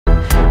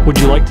Would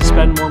you like to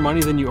spend more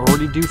money than you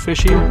already do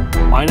fishing?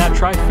 Why not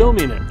try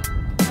filming it?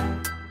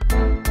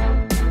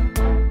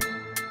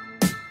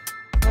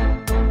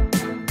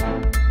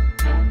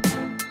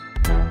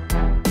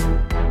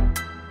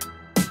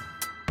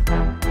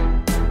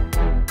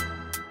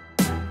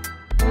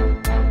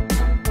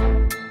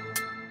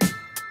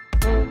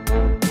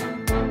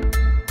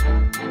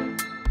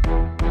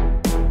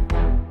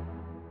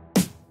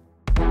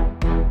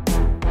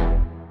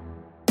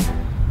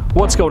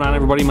 What's going on,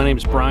 everybody? My name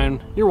is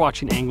Brian. You're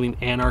watching Angling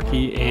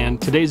Anarchy,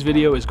 and today's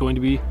video is going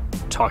to be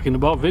talking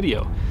about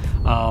video.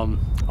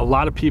 A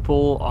lot of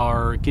people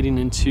are getting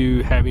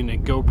into having a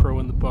GoPro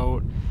in the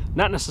boat,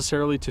 not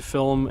necessarily to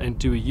film and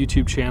do a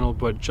YouTube channel,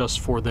 but just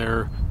for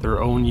their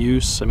own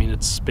use. I mean,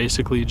 it's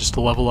basically just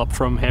a level up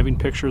from having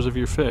pictures of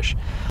your fish.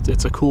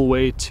 It's a cool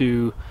way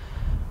to,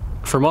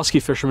 for musky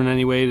fishermen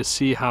anyway, to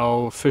see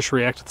how fish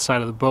react at the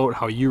side of the boat,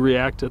 how you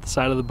react at the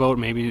side of the boat,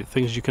 maybe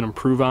things you can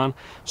improve on,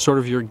 sort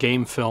of your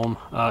game film,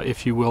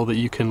 if you will, that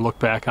you can look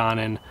back on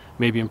and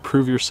maybe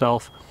improve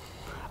yourself,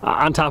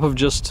 on top of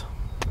just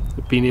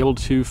being able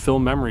to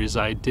film memories.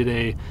 I did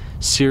a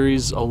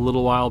series a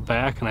little while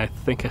back, and I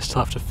think I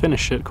still have to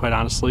finish it, quite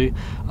honestly,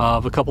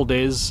 of a couple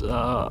days.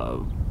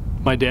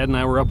 My dad and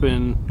I were up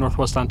in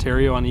Northwest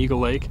Ontario on Eagle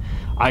Lake.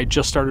 I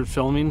just started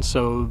filming,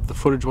 so the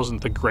footage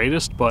wasn't the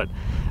greatest, but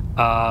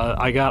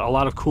I got a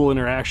lot of cool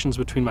interactions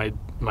between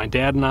my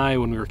dad and I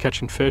when we were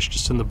catching fish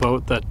just in the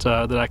boat that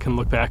I can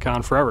look back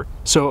on forever.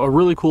 So a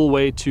really cool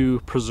way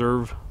to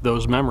preserve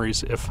those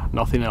memories, if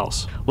nothing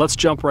else. Let's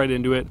jump right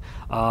into it.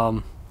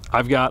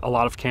 I've got a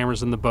lot of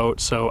cameras in the boat,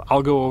 so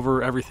I'll go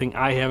over everything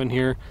I have in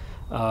here.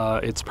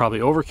 It's probably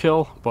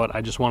overkill, but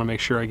I just want to make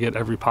sure I get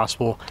every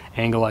possible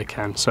angle I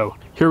can. So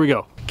here we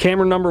go.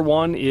 Camera number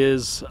one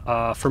is,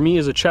 for me,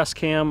 is a chest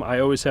cam. I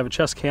always have a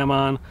chest cam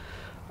on.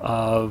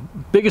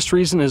 Biggest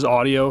reason is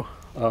audio.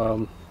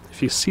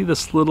 If you see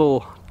this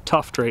little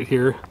tuft right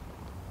here,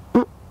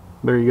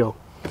 there you go.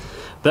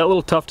 That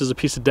little tuft is a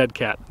piece of dead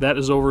cat. That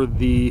is over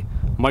the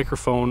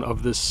microphone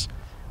of this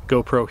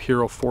GoPro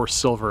Hero 4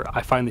 Silver.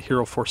 I find the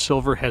Hero 4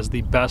 Silver has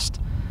the best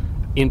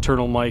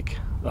internal mic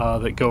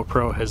that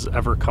GoPro has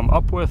ever come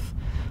up with.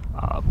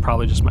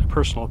 Probably just my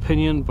personal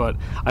opinion, but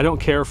I don't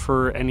care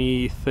for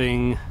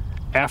anything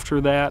after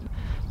that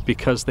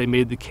because they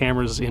made the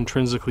cameras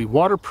intrinsically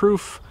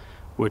waterproof,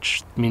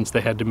 which means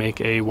they had to make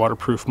a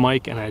waterproof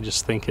mic, and I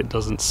just think it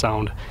doesn't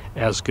sound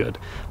as good.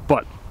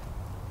 But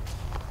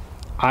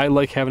I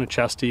like having a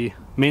chesty,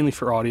 mainly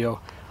for audio.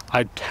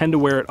 I tend to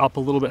wear it up a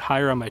little bit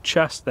higher on my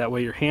chest, that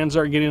way your hands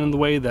aren't getting in the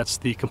way. That's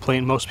the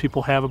complaint most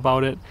people have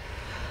about it.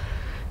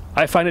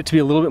 I find it to be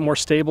a little bit more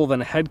stable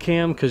than a head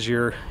cam because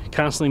you're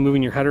constantly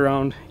moving your head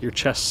around. Your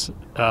chest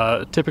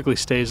typically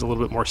stays a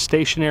little bit more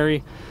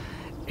stationary,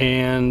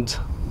 and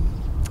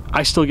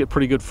I still get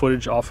pretty good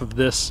footage off of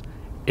this.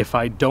 If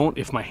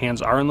my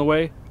hands are in the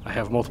way, I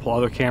have multiple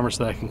other cameras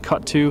that I can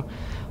cut to.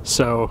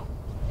 So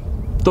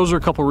those are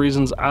a couple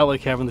reasons I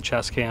like having the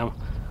chest cam.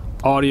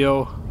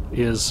 Audio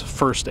is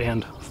first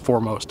and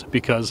foremost,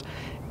 because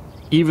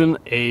even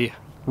a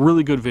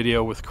really good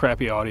video with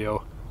crappy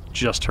audio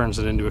just turns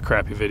it into a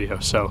crappy video.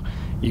 So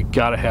you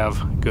gotta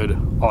have good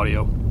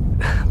audio.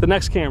 The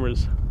next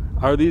cameras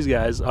are these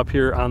guys up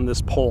here on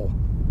this pole.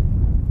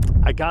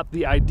 I got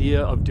the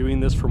idea of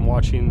doing this from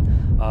watching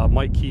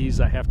Mike Keys.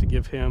 I have to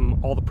give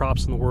him all the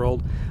props in the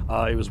world.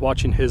 It was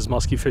watching his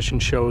musky fishing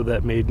show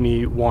that made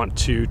me want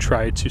to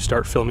try to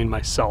start filming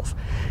myself.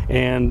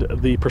 And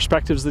the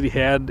perspectives that he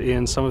had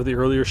in some of the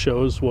earlier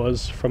shows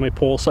was from a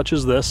pole such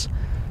as this,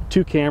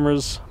 2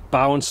 cameras,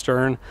 bow and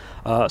stern.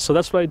 So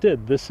that's what I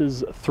did. This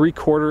is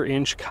 3/4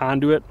 inch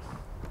conduit.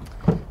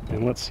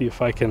 And let's see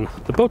if I can,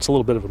 the boat's a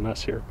little bit of a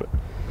mess here, but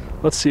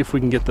let's see if we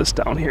can get this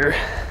down here.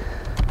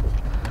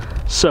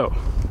 So,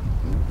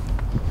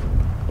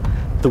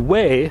 the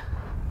way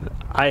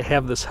I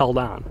have this held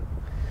on,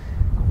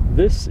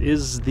 this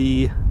is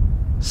the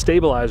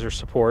stabilizer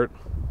support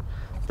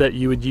that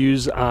you would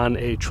use on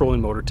a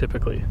trolling motor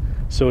typically.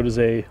 So it is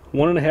a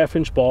 1.5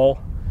 inch ball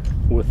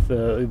with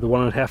the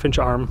 1.5 inch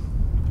arm.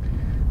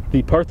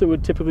 The part that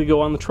would typically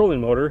go on the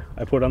trolling motor,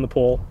 I put on the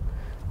pole.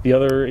 The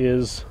other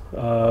is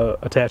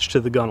attached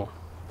to the gunnel.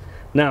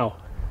 Now,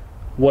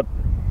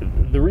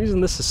 the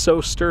reason this is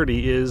so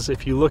sturdy is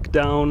if you look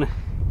down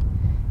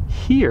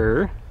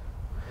here,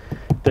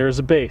 there's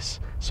a base.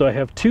 So I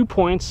have 2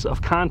 points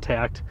of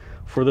contact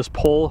for this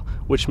pole,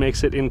 which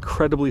makes it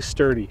incredibly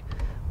sturdy.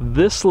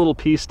 This little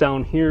piece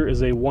down here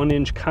is a 1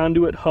 inch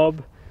conduit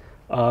hub.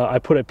 I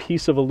put a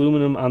piece of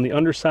aluminum on the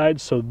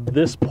underside, so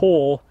this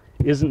pole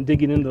isn't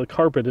digging into the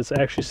carpet. It's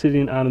actually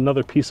sitting on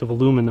another piece of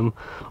aluminum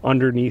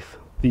underneath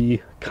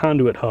the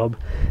conduit hub.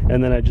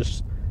 And then I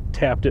just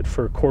tapped it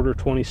for 1/4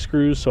 20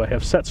 screws, so I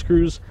have set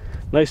screws,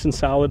 nice and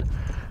solid.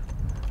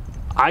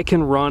 I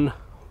can run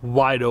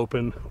wide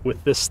open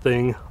with this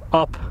thing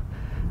up.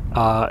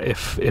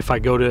 If I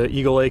go to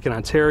Eagle Lake in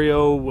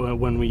Ontario,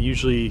 when we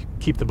usually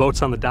keep the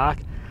boats on the dock,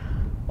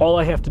 All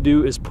I have to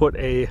do is put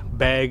a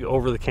bag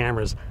over the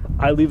cameras.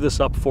 I leave this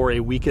up for a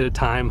week at a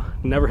time,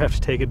 never have to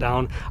take it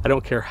down. I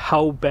don't care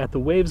how bad the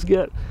waves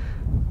get,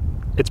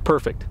 it's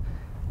perfect.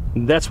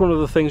 That's one of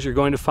the things you're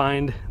going to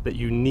find that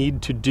you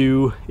need to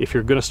do if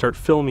you're gonna start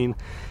filming,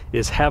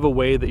 is have a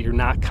way that you're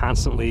not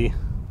constantly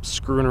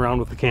screwing around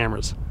with the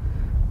cameras.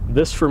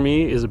 This for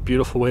me is a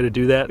beautiful way to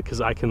do that,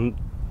 because I can,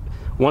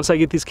 once I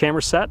get these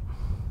cameras set,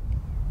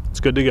 it's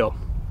good to go.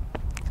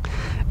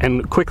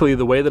 And quickly,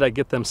 the way that I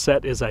get them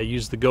set is I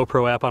use the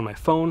GoPro app on my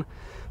phone,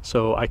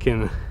 so I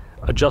can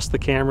adjust the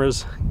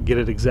cameras, get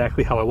it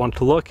exactly how I want it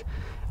to look,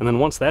 and then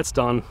once that's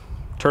done,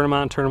 turn them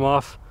on, turn them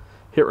off,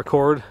 hit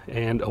record,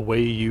 and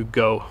away you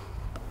go.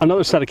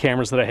 Another set of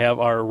cameras that I have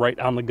are right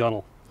on the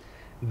gunnel.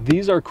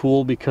 These are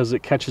cool because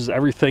it catches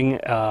everything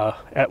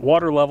at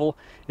water level.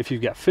 If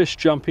you've got fish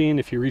jumping,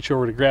 if you reach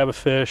over to grab a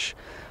fish,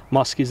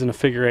 muskies in a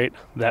figure eight,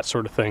 that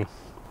sort of thing.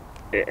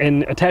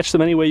 And attach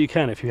them any way you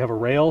can. If you have a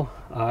rail,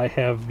 I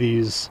have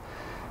these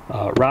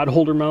rod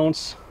holder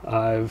mounts.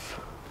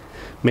 I've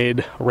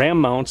made ram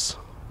mounts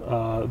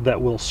that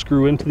will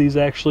screw into these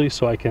actually,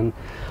 so I can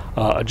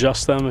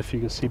adjust them. If you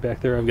can see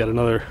back there, I've got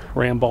another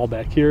ram ball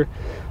back here.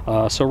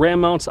 So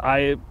ram mounts,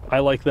 I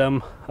like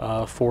them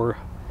for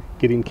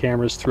getting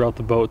cameras throughout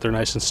the boat. They're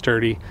nice and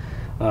sturdy.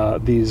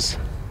 These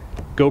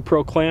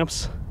GoPro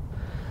clamps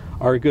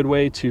are a good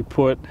way to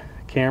put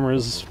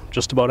cameras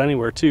just about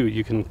anywhere too.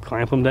 You can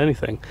clamp them to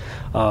anything,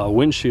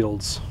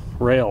 windshields,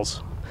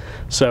 rails.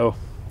 So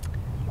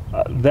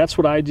that's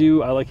what I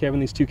do. I like having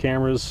these two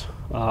cameras,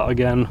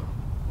 again,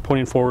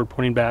 pointing forward,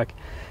 pointing back,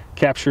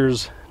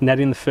 captures,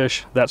 netting the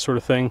fish, that sort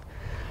of thing.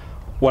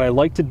 What I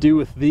like to do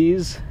with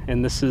these,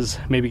 and this is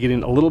maybe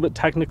getting a little bit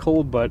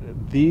technical,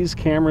 but these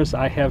cameras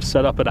I have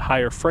set up at a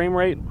higher frame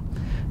rate.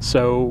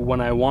 So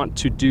when I want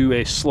to do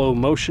a slow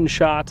motion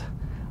shot,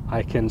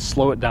 I can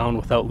slow it down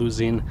without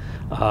losing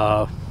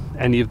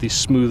any of the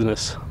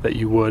smoothness that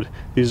you would.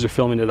 These are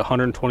filming at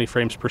 120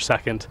 frames per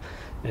second,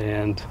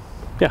 and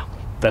yeah,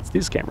 that's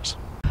these cameras.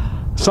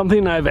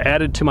 Something I've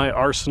added to my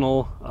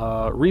arsenal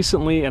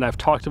recently, and I've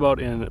talked about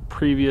in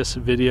previous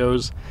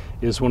videos,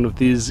 is one of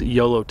these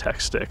YOLOtek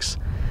sticks.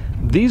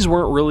 These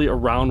weren't really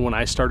around when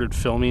I started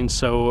filming,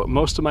 so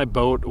most of my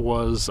boat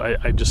was,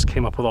 I just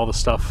came up with all the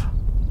stuff.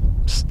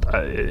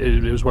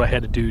 It was what I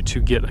had to do to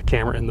get a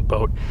camera in the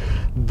boat.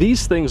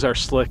 These things are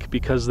slick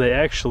because they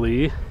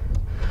actually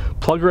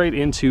plug right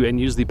into and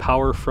use the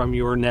power from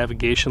your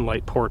navigation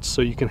light ports,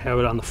 so you can have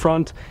it on the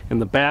front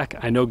and the back.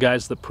 I know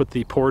guys that put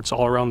the ports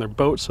all around their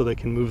boat so they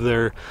can move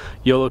their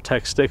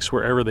YOLOtek sticks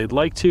wherever they'd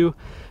like to.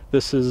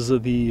 This is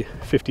the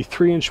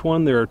 53-inch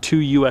one. There are two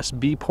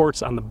USB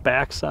ports on the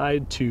back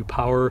side to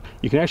power.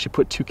 You can actually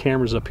put two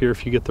cameras up here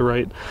if you get the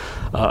right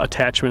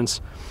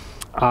attachments.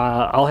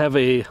 I'll have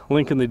a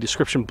link in the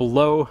description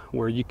below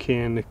where you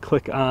can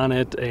click on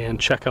it and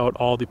check out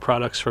all the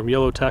products from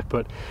YOLOtek.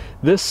 But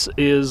this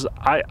is,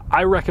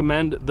 I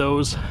recommend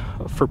those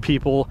for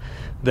people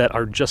that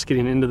are just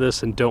getting into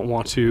this and don't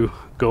want to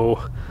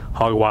go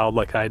hog wild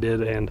like I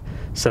did and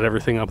set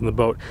everything up in the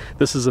boat.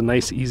 This is a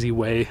nice, easy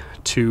way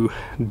to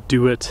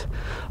do it.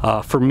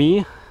 For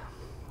me,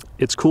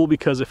 it's cool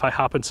because if I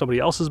hop in somebody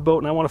else's boat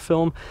and I want to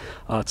film,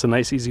 it's a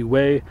nice, easy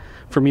way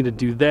for me to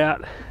do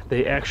that.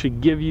 They actually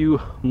give you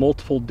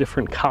multiple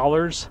different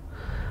collars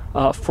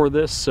for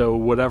this, so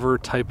whatever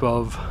type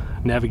of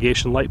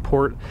navigation light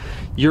port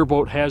your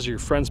boat has, your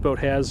friend's boat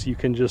has, you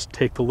can just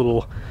take the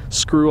little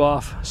screw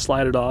off,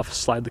 slide it off,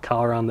 slide the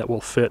collar on that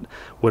will fit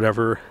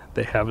whatever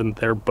they have in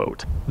their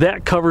boat.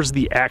 That covers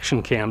the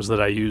action cams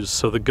that I use.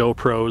 So the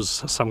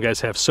GoPros, some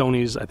guys have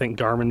Sony's, I think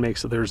Garmin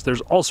makes it.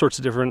 There's all sorts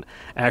of different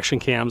action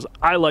cams.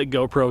 I like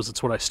GoPros,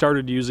 it's what I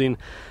started using.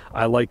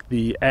 I like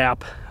the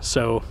app,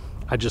 so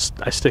I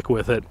stick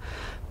with it.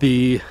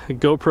 The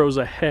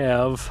GoPros I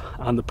have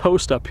on the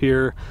post up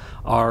here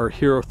are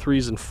Hero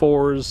 3s and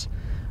 4s.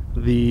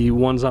 The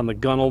ones on the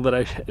gunnel that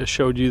I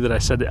showed you that I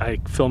said I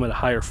film at a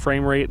higher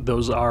frame rate,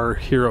 those are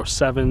Hero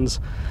 7s.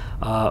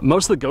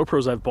 Most of the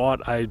GoPros I've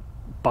bought, I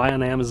buy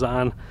on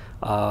Amazon,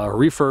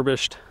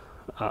 refurbished.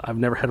 I've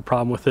never had a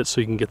problem with it,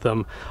 so you can get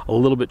them a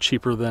little bit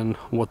cheaper than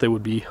what they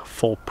would be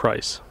full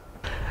price.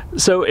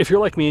 So if you're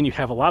like me and you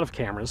have a lot of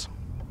cameras,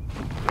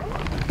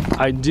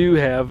 I do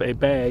have a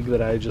bag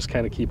that I just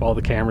kind of keep all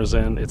the cameras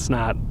in. It's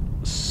not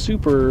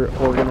super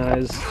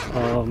organized.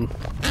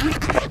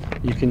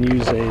 You can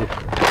use a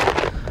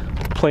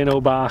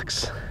Plano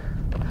box.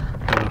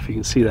 I don't know if you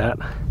can see that,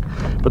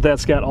 but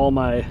that's got all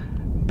my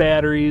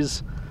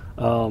batteries,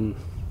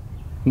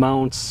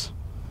 mounts,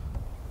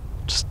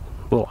 just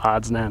little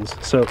odds and ends.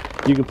 So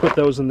you can put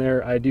those in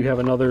there. I do have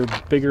another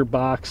bigger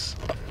box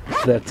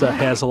that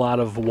has a lot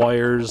of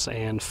wires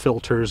and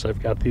filters.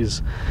 I've got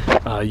these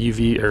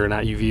UV, or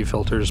not UV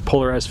filters,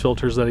 polarized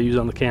filters that I use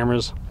on the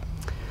cameras.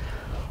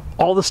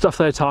 All the stuff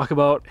that I talk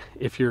about,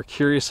 if you're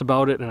curious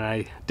about it and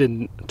I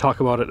didn't talk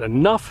about it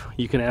enough,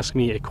 you can ask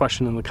me a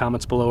question in the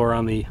comments below or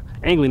on the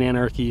Angling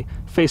Anarchy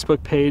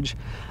Facebook page,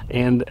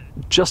 and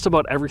just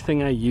about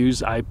everything I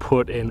use I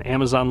put an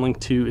Amazon link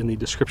to in the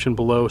description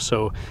below.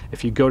 So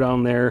if you go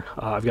down there,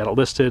 I've got it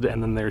listed,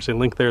 and then there's a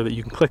link there that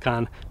you can click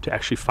on to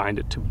actually find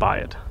it to buy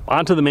it.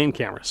 On to the main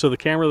camera. So the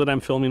camera that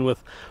I'm filming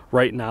with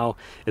right now,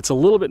 it's a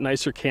little bit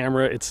nicer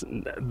camera. It's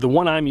the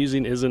one I'm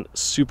using isn't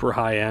super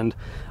high end.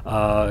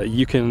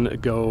 You can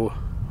go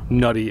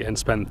nutty and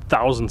spend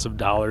thousands of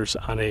dollars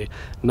on a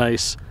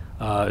nice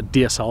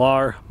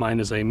DSLR.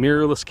 Mine is a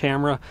mirrorless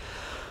camera,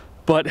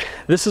 but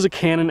this is a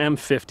Canon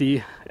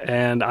M50,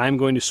 and I'm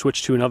going to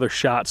switch to another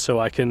shot so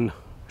I can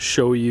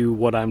show you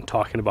what I'm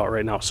talking about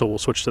right now. So we'll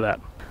switch to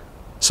that.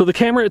 So the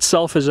camera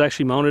itself is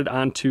actually mounted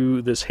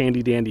onto this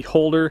handy dandy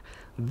holder.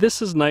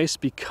 This is nice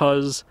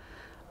because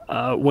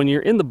when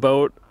you're in the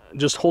boat,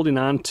 just holding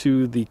on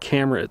to the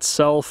camera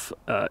itself,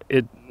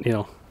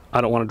 I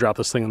don't want to drop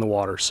this thing in the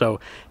water.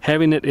 So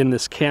having it in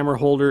this camera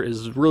holder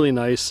is really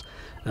nice.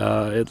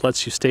 It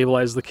lets you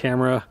stabilize the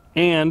camera,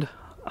 and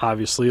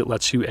obviously it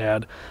lets you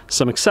add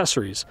some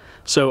accessories.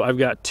 So I've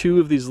got two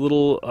of these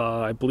little,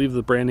 I believe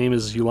the brand name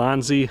is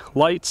YOLOtek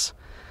lights.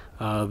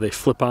 They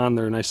flip on,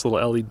 they're nice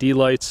little LED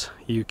lights.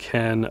 You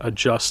can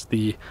adjust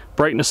the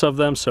brightness of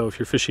them, so if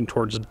you're fishing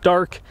towards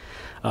dark,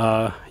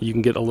 you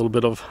can get a little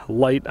bit of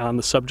light on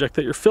the subject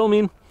that you're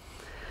filming.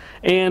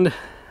 And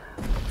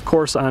of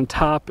course, on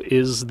top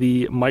is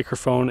the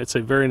microphone. It's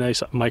a very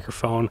nice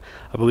microphone.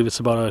 I believe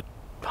it's about a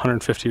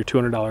 $150 or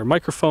 $200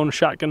 microphone,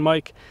 shotgun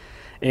mic.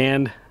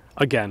 And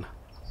again,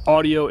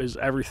 audio is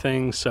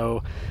everything,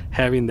 so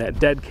having that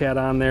dead cat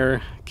on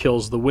there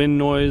kills the wind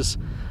noise.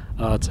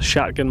 It's a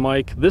shotgun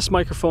mic. This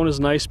microphone is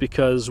nice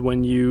because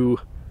when you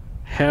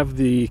have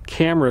the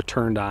camera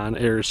turned on,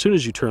 or as soon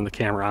as you turn the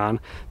camera on,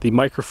 the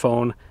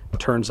microphone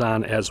turns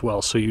on as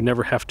well, so you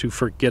never have to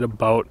forget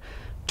about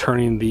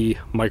turning the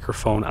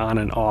microphone on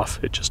and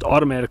off. It just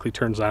automatically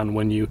turns on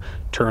when you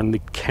turn the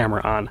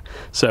camera on.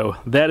 So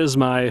that is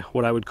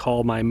what I would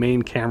call my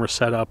main camera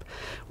setup.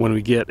 When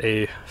we get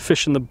a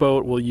fish in the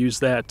boat, we'll use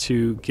that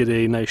to get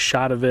a nice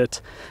shot of it,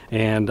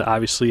 and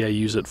obviously I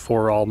use it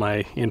for all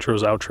my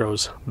intros,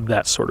 outros,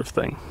 that sort of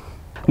thing.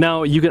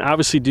 Now you can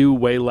obviously do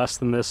way less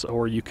than this,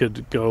 or you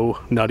could go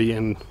nutty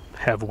and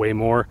have way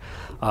more.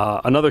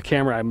 Another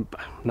camera I'm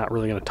not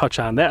really going to touch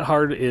on that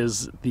hard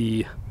is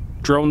the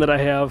drone that I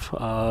have.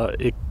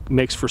 It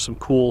makes for some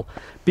cool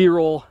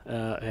B-roll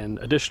and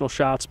additional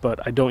shots,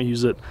 but I don't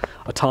use it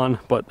a ton,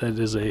 but it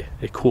is a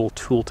cool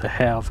tool to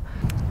have.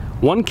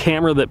 One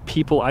camera that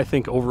people I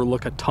think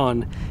overlook a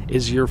ton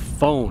is your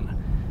phone.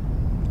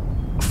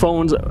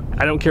 Phones,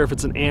 I don't care if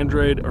it's an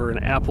Android or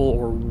an Apple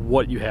or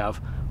what you have,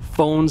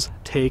 phones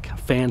take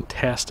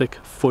fantastic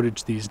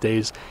footage these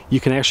days. You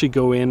can actually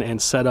go in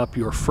and set up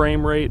your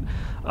frame rate,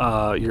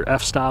 your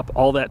f-stop,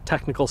 all that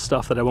technical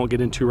stuff that I won't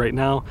get into right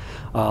now,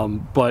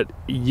 but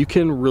you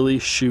can really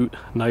shoot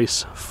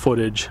nice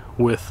footage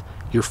with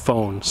your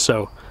phone.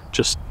 So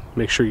just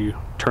make sure you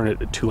turn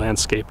it to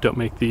landscape. Don't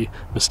make the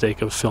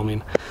mistake of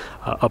filming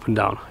up and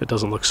down. It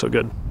doesn't look so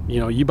good. You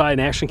know, you buy an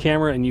action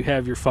camera and you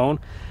have your phone,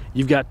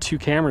 you've got two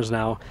cameras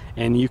now,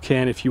 and you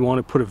can, if you want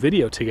to put a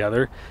video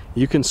together,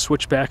 you can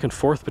switch back and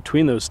forth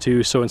between those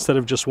two. So instead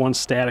of just one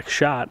static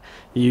shot,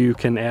 you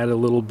can add a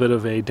little bit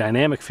of a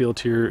dynamic feel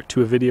to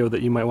a video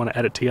that you might want to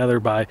edit together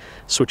by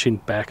switching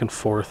back and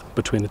forth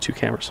between the two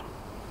cameras.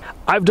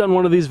 I've done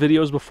one of these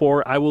videos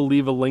before. I will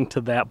leave a link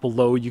to that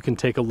below. You can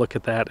take a look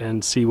at that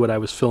and see what I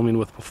was filming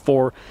with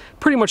before.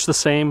 Pretty much the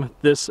same.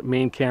 This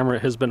main camera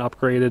has been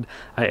upgraded.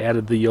 I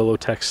added the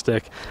YOLOtek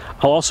stick.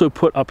 I'll also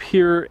put up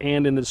here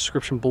and in the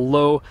description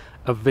below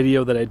a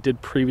video that I did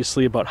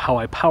previously about how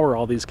I power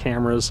all these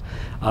cameras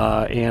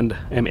and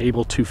am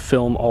able to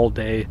film all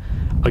day,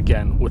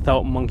 again,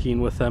 without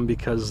monkeying with them,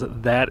 because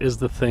that is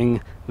the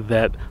thing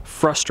that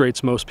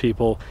frustrates most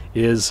people.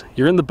 Is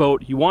you're in the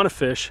boat, you want to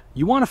fish,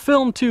 you want to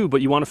film too,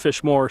 but you want to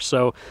fish more,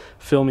 so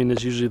filming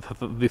is usually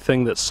the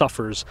thing that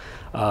suffers,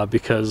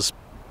 because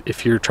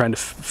if you're trying to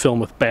film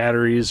with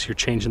batteries, you're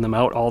changing them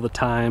out all the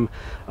time.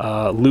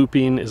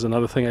 Looping is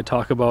another thing I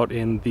talk about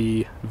in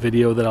the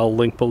video that I'll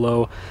link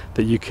below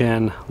that you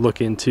can look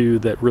into,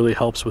 that really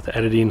helps with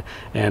editing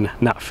and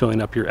not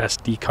filling up your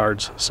SD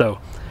cards. So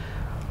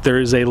there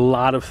is a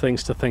lot of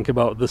things to think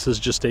about. This is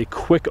just a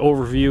quick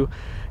overview,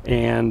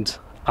 and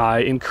I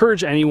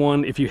encourage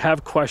anyone, if you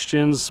have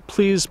questions,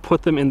 please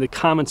put them in the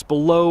comments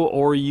below,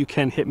 or you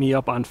can hit me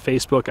up on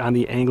Facebook on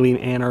the Angling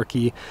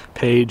Anarchy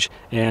page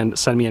and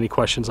send me any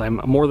questions.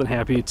 I'm more than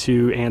happy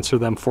to answer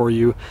them for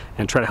you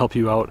and try to help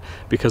you out,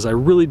 because I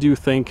really do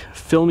think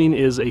filming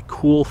is a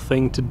cool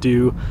thing to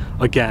do.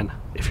 Again,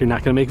 if you're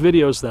not going to make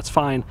videos, that's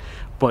fine,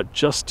 but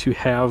just to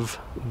have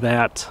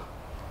that,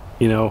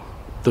 you know,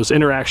 those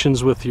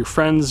interactions with your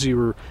friends,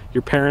 your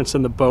parents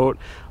in the boat,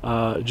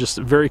 just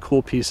very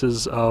cool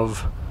pieces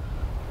of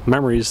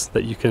memories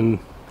that you can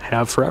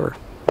have forever.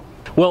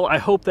 Well, I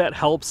hope that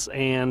helps,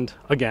 and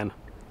again,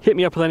 hit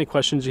me up with any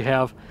questions you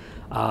have.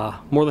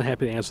 More than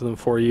happy to answer them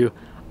for you.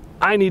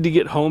 I need to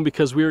get home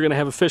because we are going to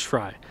have a fish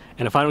fry,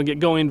 and if I don't get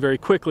going very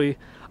quickly,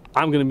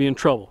 I'm going to be in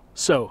trouble.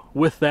 So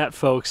with that,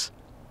 folks,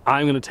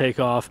 I'm gonna take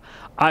off.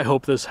 I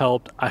hope this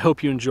helped. I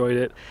hope you enjoyed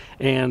it.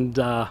 And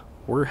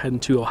we're heading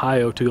to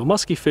Ohio to go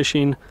muskie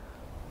fishing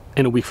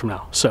in a week from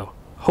now. So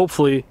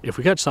hopefully if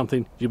we catch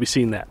something, you'll be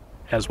seeing that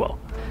as well.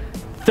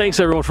 Thanks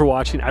everyone for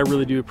watching. I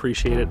really do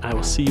appreciate it. I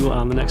will see you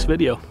on the next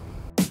video.